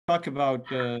talk about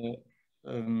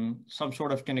some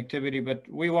sort of connectivity, but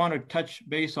we want to touch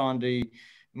base on the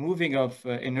moving of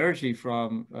energy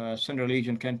from Central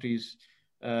Asian countries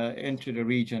into the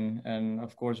region. And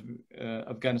of course,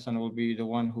 Afghanistan will be the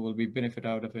one who will be benefit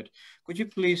out of it. Could you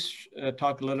please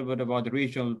talk a little bit about the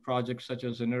regional projects such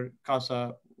as the CASA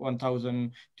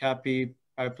 1000 TAPI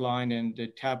pipeline and the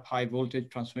TAP high voltage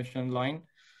transmission line?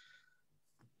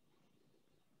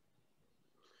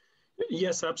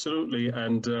 Yes, absolutely.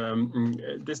 And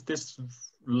this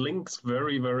links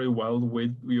very, very well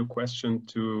with your question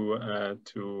to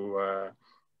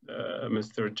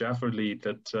Mr. Jafferly,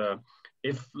 that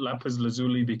if Lapis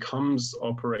Lazuli becomes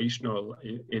operational,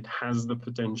 it has the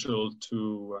potential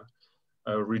to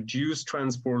reduce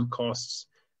transport costs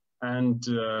and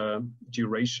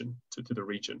duration to the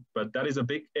region. But that is a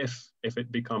big if it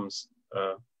becomes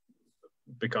a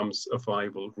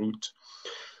viable route.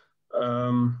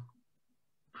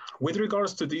 With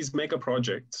regards to these mega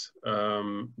projects,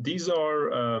 these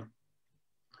are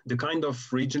the kind of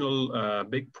regional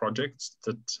big projects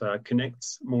that connect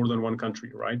more than one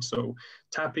country, right? So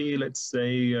TAPI, let's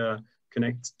say,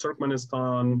 connects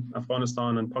Turkmenistan,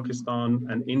 Afghanistan, and Pakistan,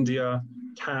 and India.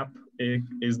 TAP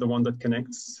is the one that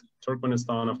connects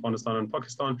Turkmenistan, Afghanistan, and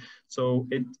Pakistan. So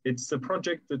it's a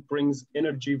project that brings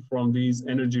energy from these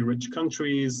energy-rich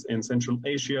countries in Central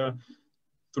Asia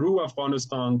through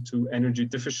Afghanistan to energy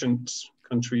deficient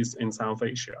countries in South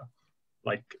Asia,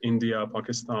 like India,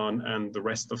 Pakistan, and the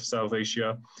rest of South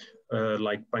Asia,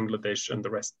 like Bangladesh and the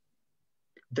rest.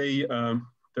 The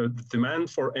demand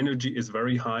for energy is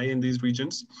very high in these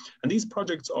regions. And these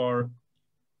projects are,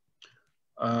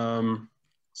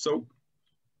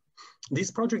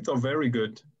 these projects are very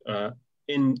good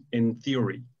in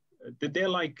theory. They're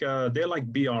like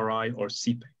BRI or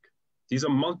CPEC. These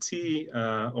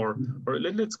are or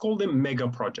let's call them mega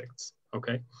projects,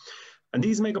 okay? And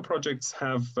these mega projects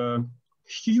have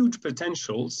huge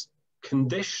potentials,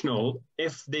 conditional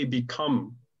if they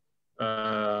become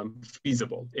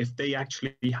feasible, if they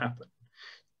actually happen.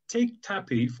 Take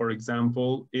TAPI, for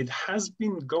example. It has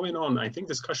been going on. I think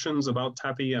discussions about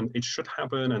TAPI and it should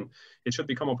happen and it should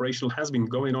become operational has been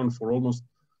going on for over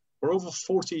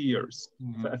 40 years.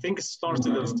 Mm-hmm. I think it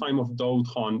started at the time of Dawood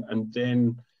Khan, and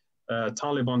then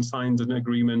Taliban signed an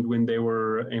agreement when they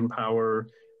were in power.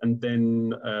 And then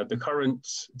the current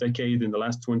decade, in the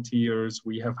last 20 years,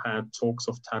 we have had talks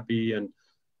of TAPI. And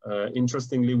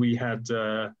interestingly, we had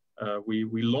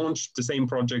we launched the same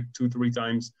project 2-3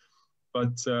 times.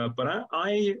 But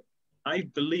I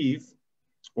believe,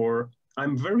 or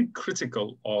I'm very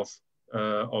critical of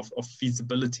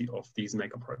feasibility of these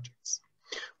mega projects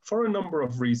for a number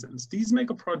of reasons. These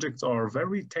mega projects are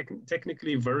very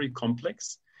technically very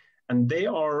complex, and they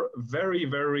are very,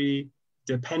 very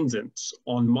dependent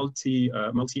on multi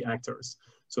actors.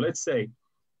 So let's say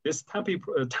this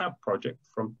TAP project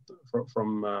from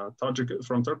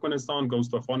Turkmenistan goes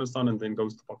to Afghanistan and then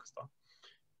goes to Pakistan.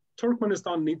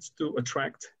 Turkmenistan needs to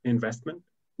attract investment,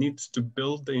 needs to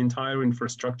build the entire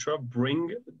infrastructure,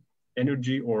 bring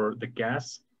energy or the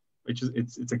gas, which is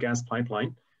it's a gas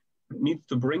pipeline, needs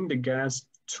to bring the gas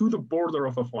to the border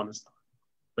of Afghanistan.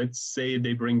 Let's say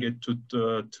they bring it to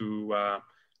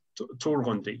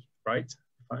Torghundi, right?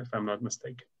 If I'm not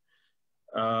mistaken.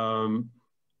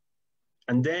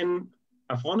 And then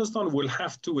Afghanistan will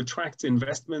have to attract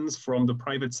investments from the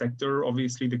private sector.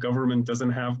 Obviously, the government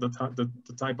doesn't have the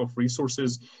type of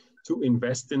resources to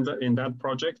invest in that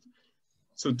project.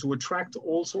 So to attract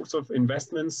all sorts of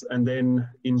investments and then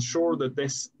ensure that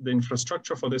the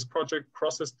infrastructure for this project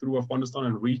crosses through Afghanistan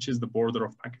and reaches the border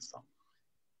of Pakistan.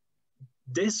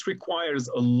 This requires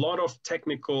a lot of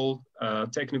technical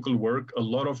work, a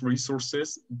lot of resources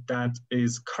that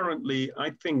is currently,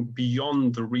 I think,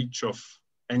 beyond the reach of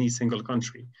any single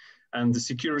country. And the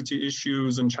security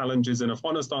issues and challenges in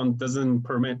Afghanistan doesn't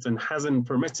permit and hasn't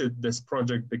permitted this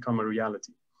project become a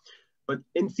reality. But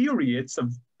in theory, it's a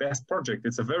best project.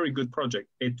 It's a very good project.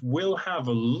 It will have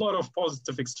a lot of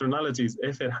positive externalities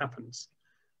if it happens.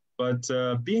 But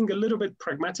being a little bit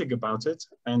pragmatic about it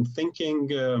and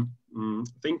thinking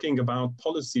about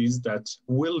policies that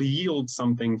will yield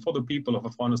something for the people of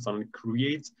Afghanistan and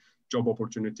create job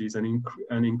opportunities and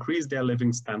increase their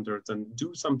living standards and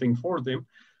do something for them,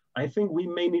 I think we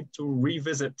may need to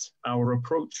revisit our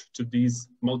approach to these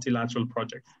multilateral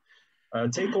projects.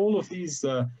 Take all of these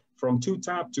from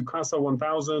 2TAP to CASA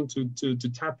 1000 to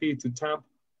TAPI to TAP.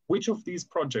 Which of these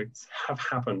projects have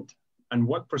happened and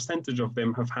what percentage of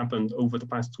them have happened over the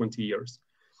past 20 years?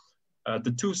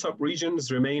 The two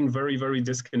sub-regions remain very, very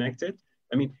disconnected.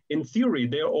 I mean, in theory,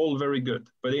 they're all very good.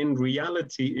 But in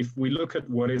reality, if we look at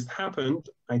what has happened,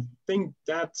 I think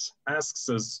that asks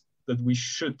us that we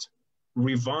should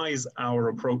revise our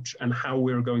approach and how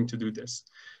we're going to do this.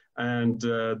 And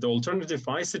the alternative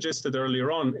I suggested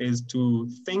earlier on is to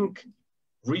think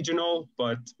regional,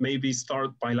 but maybe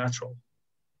start bilateral.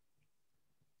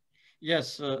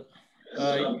 Yes,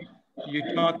 you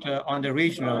talked on the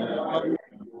regional.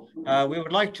 We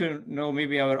would like to know,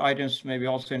 maybe our audience may be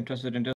also interested in this.